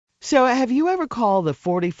So, have you ever called the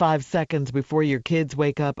 45 seconds before your kids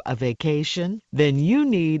wake up a vacation? Then you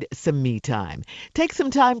need some me time. Take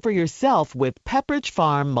some time for yourself with Pepperidge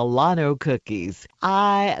Farm Milano cookies.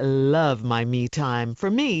 I love my me time.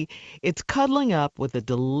 For me, it's cuddling up with a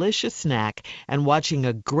delicious snack and watching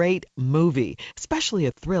a great movie, especially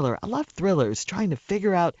a thriller. I love thrillers, trying to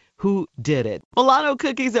figure out who did it. Milano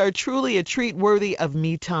cookies are truly a treat worthy of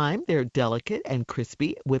me time. They're delicate and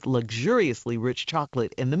crispy with luxuriously rich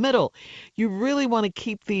chocolate in the middle. You really want to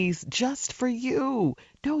keep these just for you.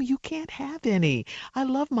 No, you can't have any. I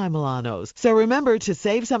love my Milanos. So remember to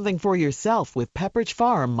save something for yourself with Pepperidge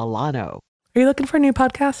Farm Milano. Are you looking for a new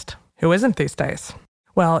podcast? Who isn't these days?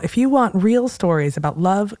 Well, if you want real stories about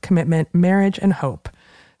love, commitment, marriage, and hope,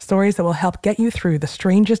 stories that will help get you through the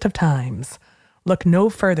strangest of times, look no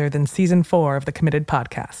further than Season 4 of the Committed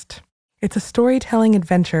Podcast. It's a storytelling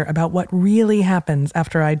adventure about what really happens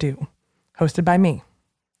after I do, hosted by me,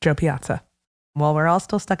 Joe Piazza. While we're all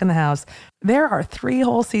still stuck in the house, there are 3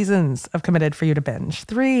 whole seasons of Committed for you to binge.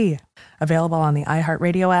 3. Available on the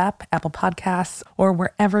iHeartRadio app, Apple Podcasts, or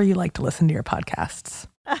wherever you like to listen to your podcasts.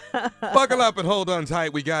 Buckle up and hold on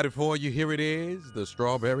tight. We got it for you. Here it is, the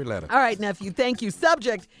Strawberry Letter. All right, nephew, thank you.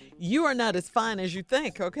 Subject, you are not as fine as you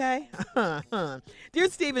think, okay? Dear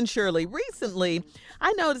Stephen Shirley, recently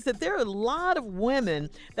I noticed that there are a lot of women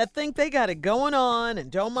that think they got it going on and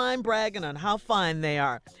don't mind bragging on how fine they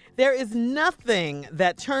are. There is nothing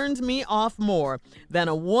that turns me off more than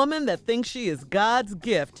a woman that thinks she is God's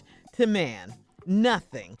gift to man.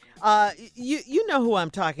 Nothing. You know who I'm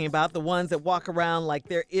talking about, the ones that walk around like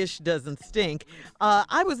their ish doesn't stink.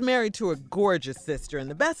 I was married to a gorgeous sister, and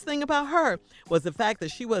the best thing about her was the fact that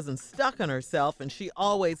she wasn't stuck on herself, and she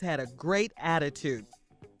always had a great attitude.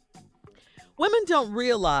 Women don't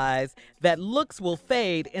realize that looks will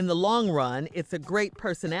fade in the long run. It's a great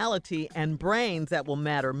personality and brains that will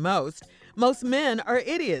matter most. Most men are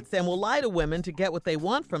idiots and will lie to women to get what they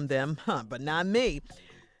want from them, but not me.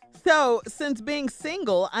 So, since being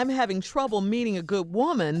single, I'm having trouble meeting a good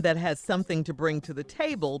woman that has something to bring to the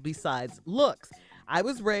table besides looks. I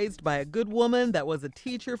was raised by a good woman that was a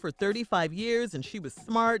teacher for 35 years, and she was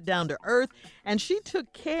smart, down to earth, and she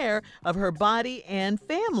took care of her body and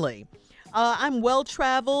family. I'm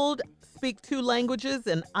well-traveled, speak 2 languages,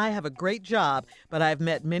 and I have a great job, but I've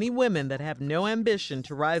met many women that have no ambition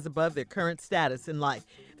to rise above their current status in life.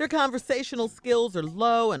 Their conversational skills are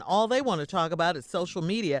low, and all they want to talk about is social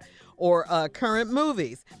media or current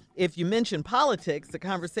movies. If you mention politics, the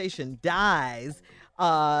conversation dies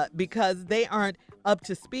because they aren't up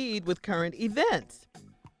to speed with current events.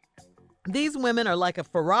 These women are like a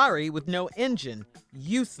Ferrari with no engine,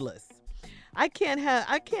 useless. I can't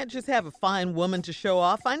just have a fine woman to show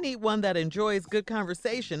off. I need one that enjoys good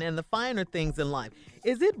conversation and the finer things in life.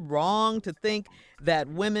 Is it wrong to think that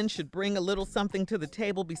women should bring a little something to the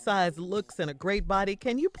table besides looks and a great body?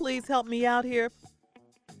 Can you please help me out here?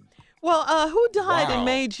 Well, who died and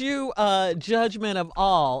made you judgment of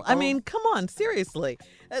all? I mean, come on, seriously.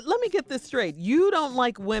 Let me get this straight. You don't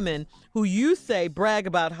like women who you say brag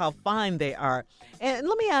about how fine they are. And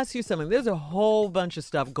let me ask you something. There's a whole bunch of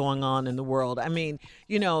stuff going on in the world. I mean,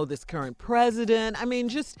 this current president. I mean,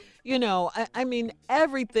 just,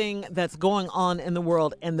 everything that's going on in the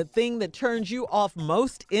world. And the thing that turns you off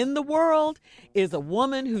most in the world is a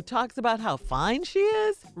woman who talks about how fine she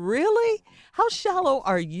is? Really? How shallow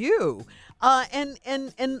are you? And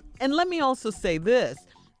let me also say this.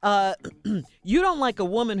 You don't like a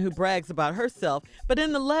woman who brags about herself, but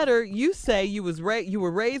in the letter you say you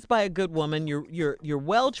were raised by a good woman. You're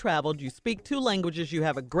well traveled. You speak 2 languages. You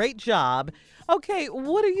have a great job. Okay,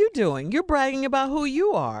 what are you doing? You're bragging about who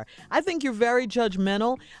you are. I think you're very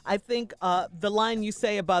judgmental. I think the line you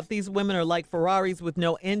say about these women are like Ferraris with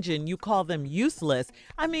no engine. You call them useless.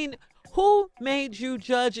 I mean, who made you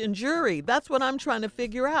judge and jury? That's what I'm trying to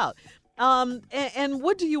figure out. And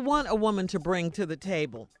what do you want a woman to bring to the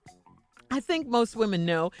table? I think most women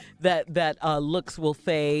know that looks will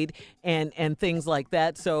fade and things like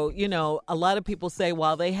that. So, a lot of people say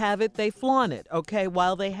while they have it, they flaunt it. Okay,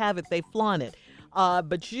 while they have it, they flaunt it.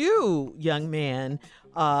 But you, young man,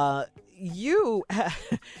 what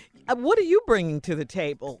are you bringing to the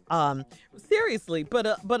table? Seriously, but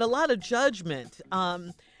a lot of judgment.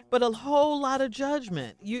 But a whole lot of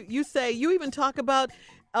judgment. You say, you even talk about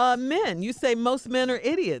men. You say most men are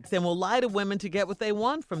idiots and will lie to women to get what they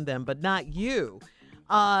want from them, but not you.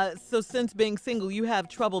 So since being single, you have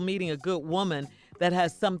trouble meeting a good woman that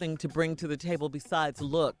has something to bring to the table besides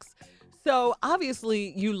looks. So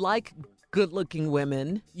obviously you like good-looking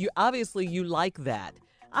women. You like that.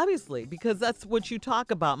 Obviously, because that's what you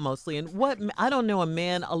talk about mostly. And I don't know a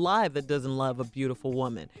man alive that doesn't love a beautiful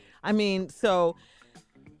woman. I mean, so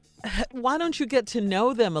why don't you get to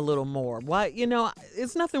know them a little more? Why,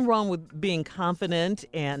 it's nothing wrong with being confident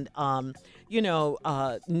and,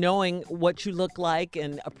 knowing what you look like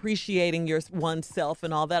and appreciating oneself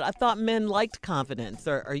and all that. I thought men liked confidence.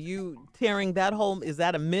 Are you tearing that whole, is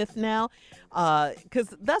that a myth now?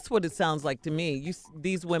 Because that's what it sounds like to me.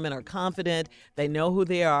 These women are confident. They know who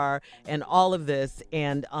they are and all of this.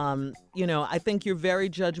 And, I think you're very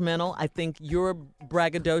judgmental. I think you're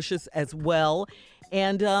braggadocious as well.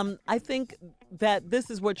 And I think that this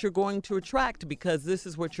is what you're going to attract because this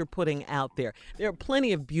is what you're putting out there. There are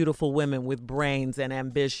plenty of beautiful women with brains and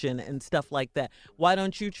ambition and stuff like that. Why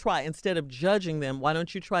don't you try, instead of judging them, why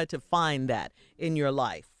don't you try to find that in your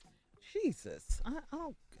life? Jesus,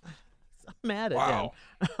 I'm mad at him.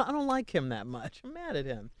 I don't like him that much. I'm mad at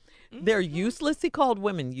him. They're useless. He called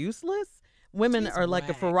women useless. Women are like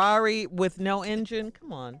a Ferrari with no engine.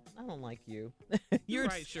 Come on, I don't like you. You're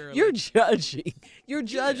right, Shirley. You're judging. You're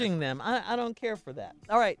judging them. I don't care for that.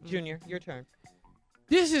 All right, Junior, your turn.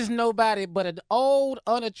 This is nobody but an old,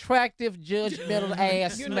 unattractive, judgmental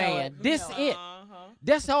ass man. It.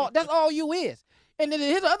 That's all you is. And then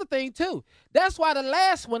here's the other thing too. That's why the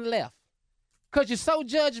last one left. Cause you're so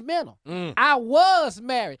judgmental. I was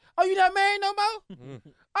married. Oh, you not married no more?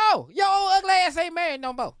 Oh, your old ugly ass ain't married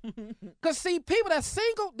no more. Cause see, people that's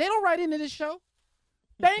single, they don't write into this show.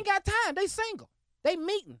 They ain't got time. They single. They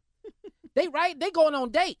meeting. They going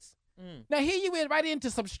on dates. Now here you is right into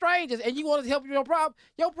some strangers and you want to help your problem.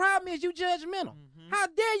 Your problem is you judgmental. How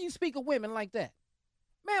dare you speak of women like that?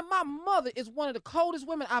 Man, my mother is one of the coldest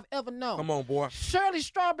women I've ever known. Come on, boy. Shirley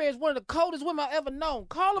Strawberry is one of the coldest women I've ever known.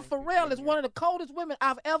 Carla Farrell is one of the coldest women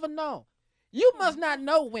I've ever known. You must not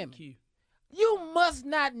know women. You must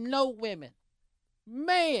not know women.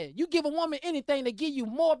 Man, you give a woman anything to give you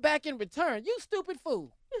more back in return. You stupid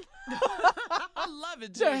fool. I love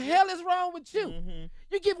it, The hell is wrong with you?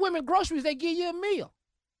 You give women groceries, they give you a meal.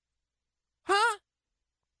 Huh?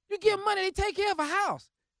 You give money, they take care of a house.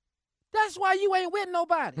 That's why you ain't with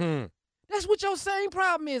nobody. That's what your same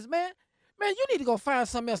problem is, man. Man, you need to go find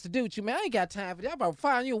something else to do with you, man. I ain't got time for that. I'm about to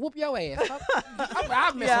find you and whoop your ass.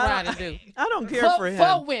 I'll mess around and do. I don't care for him.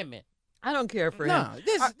 For women. I don't care for him. No,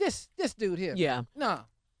 this dude here. Yeah. No.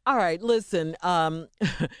 All right, listen,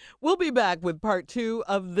 we'll be back with part 2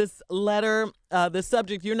 of this letter. The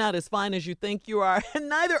subject, you're not as fine as you think you are, and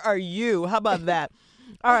neither are you. How about that?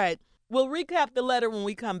 All right, we'll recap the letter when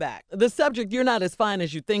we come back. The subject, you're not as fine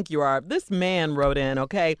as you think you are. This man wrote in,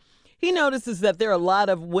 okay? He notices that there are a lot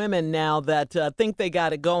of women now that think they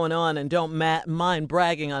got it going on and don't mind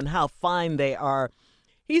bragging on how fine they are.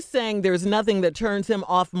 He's saying there's nothing that turns him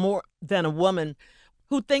off more than a woman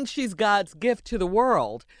who thinks she's God's gift to the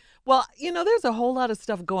world. Well, there's a whole lot of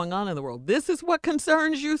stuff going on in the world. This is what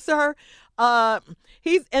concerns you, sir? And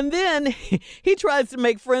then he tries to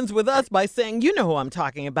make friends with us by saying, you know who I'm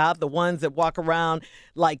talking about, the ones that walk around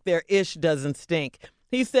like their ish doesn't stink.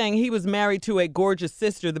 He's saying he was married to a gorgeous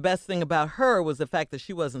sister. The best thing about her was the fact that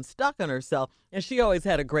she wasn't stuck on herself, and she always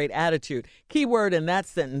had a great attitude. Key word in that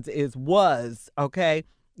sentence is was, okay?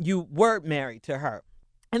 You were married to her.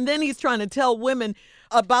 And then he's trying to tell women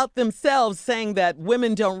about themselves, saying that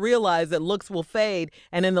women don't realize that looks will fade,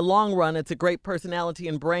 and in the long run, it's a great personality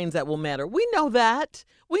and brains that will matter. We know that.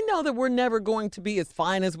 We know that we're never going to be as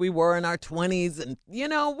fine as we were in our 20s, and,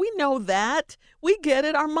 we know that. We get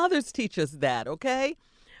it. Our mothers teach us that, okay?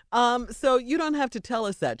 So you don't have to tell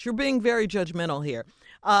us that. You're being very judgmental here.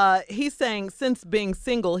 He's saying since being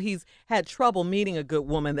single, he's had trouble meeting a good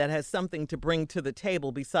woman that has something to bring to the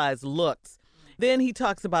table besides looks. Then he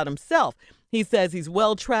talks about himself. He says he's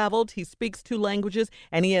well-traveled, he speaks 2 languages,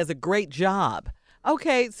 and he has a great job.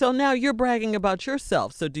 Okay, so now you're bragging about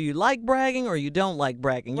yourself. So do you like bragging or you don't like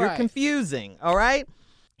bragging? You're confusing, all right?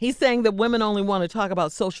 He's saying that women only want to talk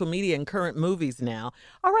about social media and current movies now.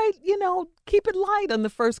 All right, keep it light on the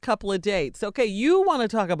first couple of dates. Okay, you want to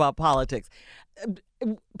talk about politics.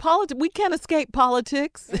 We can't escape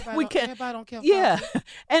politics. Everybody don't care. Yeah,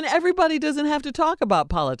 and everybody doesn't have to talk about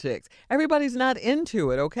politics. Everybody's not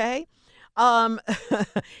into it, okay?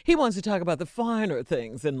 He wants to talk about the finer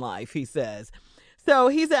things in life, he says. So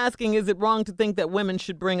he's asking, is it wrong to think that women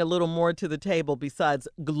should bring a little more to the table besides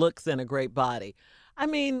looks and a great body? I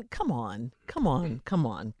mean, come on.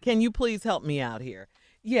 Can you please help me out here?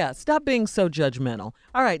 Yeah, stop being so judgmental.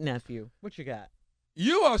 All right, nephew, what you got?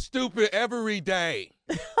 You are stupid every day.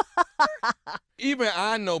 Even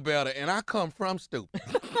I know better, and I come from stupid.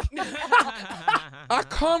 I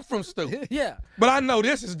come from stupid. Yeah. But I know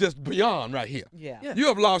this is just beyond right here. Yeah. You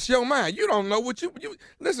have lost your mind. You don't know what you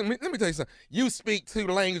listen, let me tell you something. You speak 2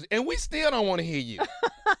 languages, and we still don't want to hear you.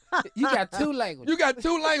 You got 2 languages. You got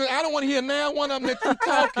 2 languages. I don't want to hear now one of them that you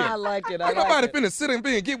talking. I like it. I Ain't like nobody it. finna sit and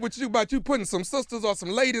be and get with you about you putting some sisters or some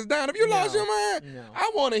ladies down. If you lost your mind, No.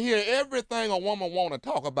 I want to hear everything a woman want to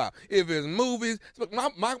talk about. If it's movies, look,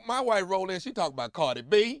 my wife rolled in, she talk about Cardi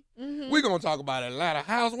B. We're going to talk about Atlanta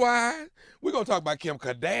Housewives. We're going to talk about Kim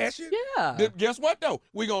Kardashian. Yeah. Guess what, though?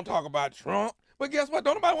 We're going to talk about Trump. But guess what?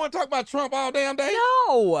 Don't nobody want to talk about Trump all damn day.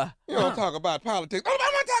 No. You don't talk about politics. Don't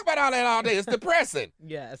nobody want to talk about all that all day. It's depressing.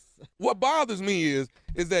 Yes. What bothers me is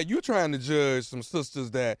that you're trying to judge some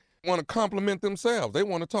sisters that want to compliment themselves. They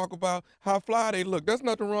want to talk about how fly they look. There's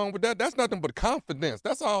nothing wrong with that. That's nothing but confidence.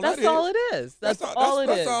 That's all That's that is. all it is. That's all it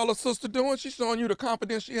is. That's all a sister doing. She's showing you the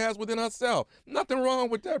confidence she has within herself. Nothing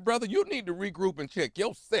wrong with that, brother. You need to regroup and check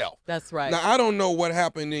yourself. That's right. Now, I don't know what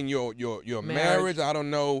happened in your marriage. I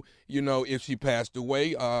don't know, if she passed away.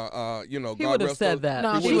 He God would have rest said her. that.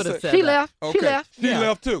 No, He would have said she that. left. Okay. She left. She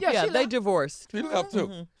left too. Yeah, Yeah, she they left. divorced. She left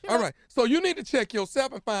too. All right. So you need to check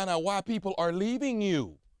yourself and find out why people are leaving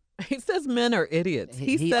you. He says men are idiots.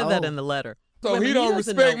 He He said that old. in the letter. So Women, he don't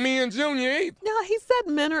doesn't respect know. me and Junior either. No, he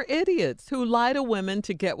said men are idiots who lie to women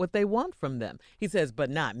to get what they want from them. He says,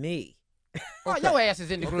 but not me. Oh, your ass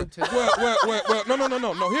is in the group too. Well,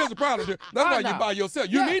 no. Here's the problem. That's why you no. by yourself.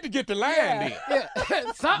 You need to get the line then.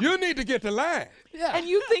 Yeah. Something. You need to get the line. Yeah. And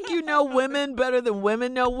you think you know women better than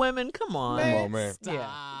women know women? Come on. Come on, man.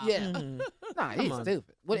 Yeah. Yeah. Nah, he's on.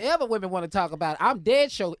 stupid. Whatever women want to talk about, I'm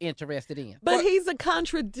dead sure interested in. But he's a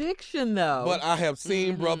contradiction, though. But I have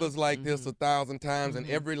seen brothers like this 1,000 times, and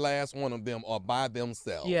every last one of them are by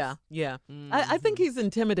themselves. Yeah. I think he's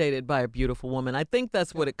intimidated by a beautiful woman. I think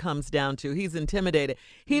that's what it comes down to. He's intimidated.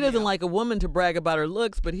 He doesn't like a woman to brag about her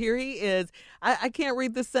looks, but here he is. I can't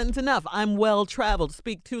read this sentence enough. I'm well-traveled,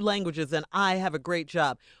 speak 2 languages, and I have a great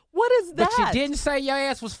job. What is that? But you didn't say your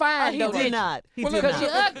ass was fine, He though, did you? not. He Well, did Because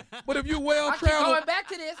not. you're ugly. But if you I keep well-traveled, going back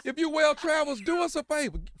to this. if you well-traveled, do us a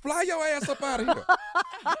favor. Fly your ass up out of here.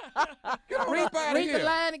 Get on up out of Read here. the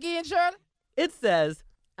line again, Shirley. It says,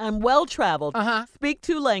 I'm well-traveled, Uh-huh. speak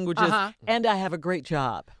 2 languages, Uh-huh. and I have a great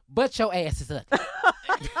job. But your ass is ugly.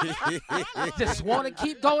 Just want to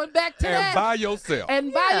keep going back to And that. by yourself.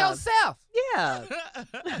 And by Yeah. yourself.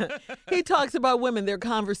 Yeah. He talks about women, their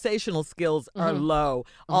conversational skills are low.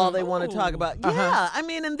 All they want to talk about. Yeah. I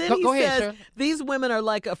mean, and then Go he ahead, says, Shirley. these women are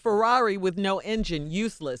like a Ferrari with no engine,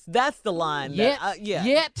 useless. That's the line. Yet, Yeah.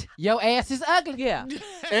 yet, your ass is ugly. Yeah.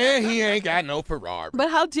 And he ain't got no Ferrari. But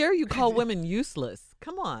how dare you call women useless?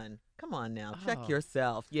 Come on now. Check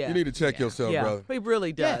yourself. Yeah. You need to check yourself, yeah. brother. He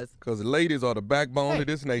really Yeah. does. Because the ladies are the backbone of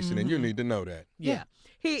this nation, and you need to know that. Yeah.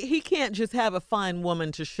 He can't just have a fine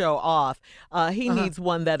woman to show off. He needs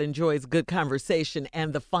one that enjoys good conversation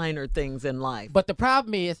and the finer things in life. But the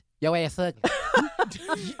problem is, your ass ugly.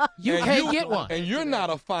 you And can't get one. And you're not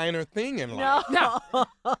a finer thing in life. No.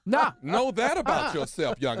 Know that about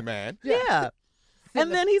yourself, young man. Yeah.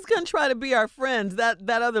 And then he's going to try to be our friends. That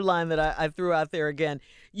other line that I threw out there again.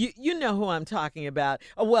 You know who I'm talking about.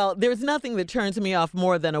 Well, there's nothing that turns me off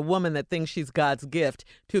more than a woman that thinks she's God's gift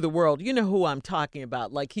to the world. You know who I'm talking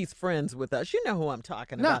about. Like he's friends with us. You know who I'm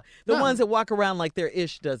talking about. The ones that walk around like their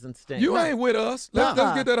ish doesn't stink. You ain't with us. Let's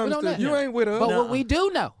get that We don't understood. know. You ain't with us. But what we do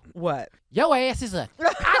know, What? your ass is ugly.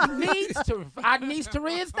 I needs to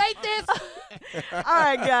reinstate this. All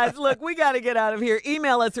right, guys, look, we got to get out of here.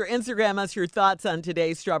 Email us or Instagram us your thoughts on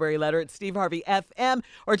today's Strawberry Letter at Steve Harvey FM,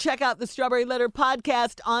 or check out the Strawberry Letter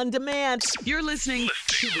podcast on demand. You're listening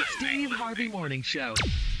to the Steve Harvey Morning Show.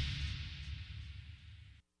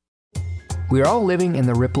 We are all living in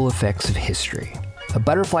the ripple effects of history. A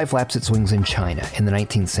butterfly flaps its wings in China in the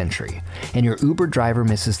 19th century, and your Uber driver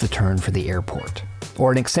misses the turn for the airport.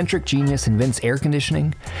 Or an eccentric genius invents air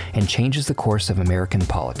conditioning and changes the course of American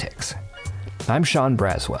politics. I'm Sean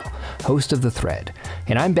Braswell, host of The Thread,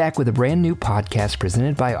 and I'm back with a brand new podcast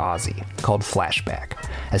presented by Aussie called Flashback,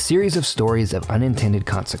 a series of stories of unintended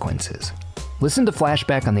consequences. Listen to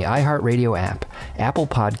Flashback on the iHeartRadio app, Apple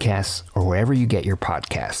Podcasts, or wherever you get your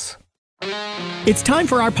podcasts. It's time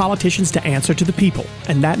for our politicians to answer to the people,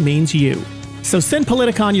 and that means you. So send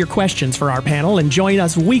Politicon your questions for our panel and join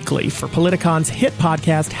us weekly for Politicon's hit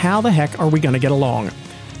podcast, How the Heck Are We Gonna Get Along?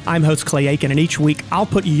 I'm host Clay Aiken, and each week I'll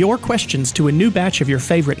put your questions to a new batch of your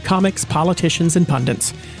favorite comics, politicians, and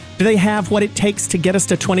pundits. Do they have what it takes to get us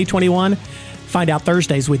to 2021? Find out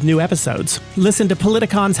Thursdays with new episodes. Listen to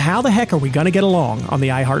Politicon's How the Heck Are We Gonna Get Along on the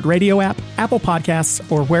iHeartRadio app, Apple Podcasts,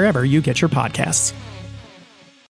 or wherever you get your podcasts.